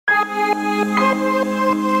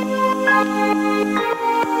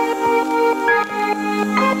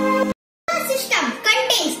Solar system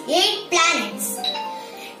contains 8 planets,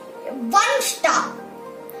 1 star.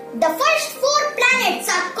 The first 4 planets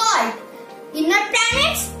are called inner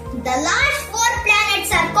planets. The last 4 planets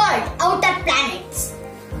are called outer planets.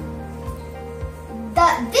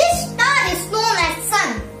 This star is known as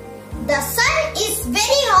Sun. The Sun is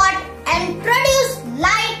very hot and produces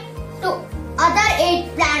light to other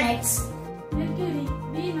 8 planets. Mercury,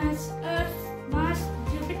 Venus, Earth, Mars,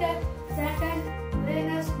 Jupiter, Saturn,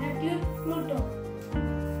 Venus, Neptune, Pluto.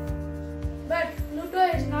 But Pluto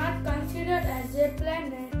is not considered as a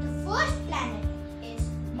planet. The first planet is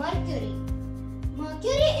Mercury.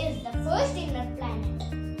 Mercury is the first inner planet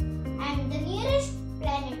and the nearest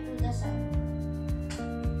planet to the Sun.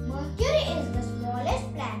 Mercury is the smallest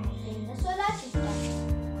planet in the solar system.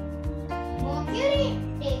 Mercury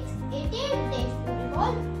takes 88 days to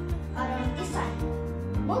revolve around the Sun.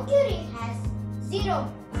 Mercury has 0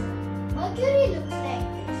 moons. Mercury looks like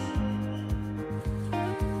this.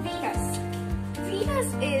 Venus. Venus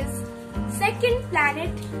is second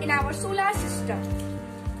planet in our solar system.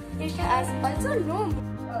 It has also no moon.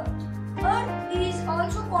 Earth is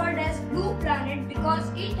also called as blue planet because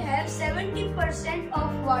it has 70%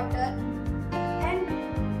 of water, and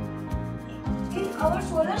in our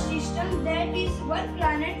solar system that is one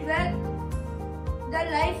planet where the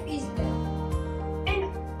life is there. And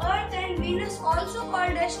Earth and Venus also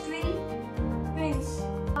called as twins.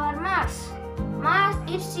 Or Mars. Mars,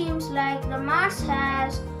 it seems like the Mars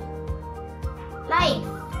has life.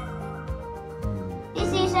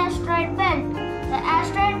 This is asteroid belt. The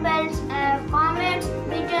asteroid belts have comets,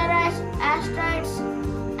 meteorites, asteroids,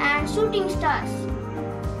 and shooting stars.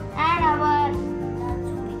 And our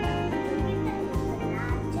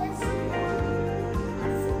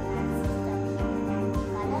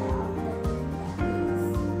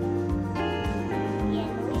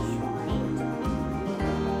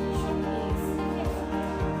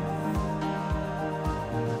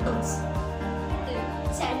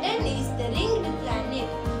Saturn is the ringed planet.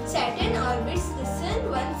 Saturn orbits the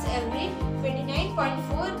Sun once every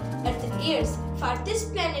 29.4 Earth years,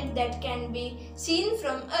 farthest planet that can be seen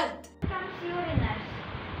from Earth. comes Uranus.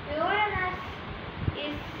 Uranus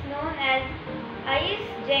is known as ice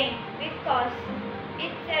giant because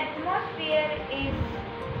its atmosphere is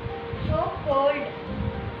so cold.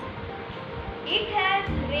 It has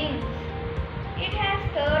rings. It has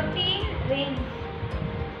 30 rings.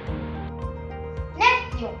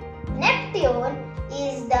 Neptune. Neptune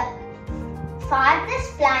is the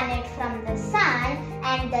farthest planet from the Sun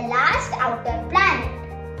and the last outer planet.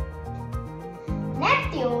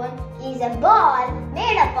 Neptune is a ball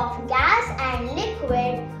made up of gas and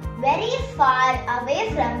liquid very far away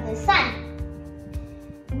from the Sun.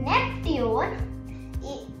 Neptune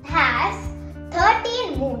has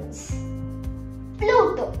 13 moons.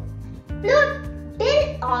 Pluto.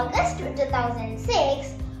 Till August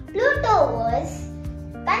 2006, Pluto was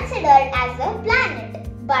considered as a planet,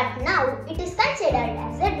 but now it is considered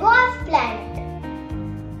as a dwarf planet.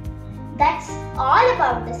 That's all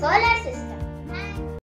about the solar system.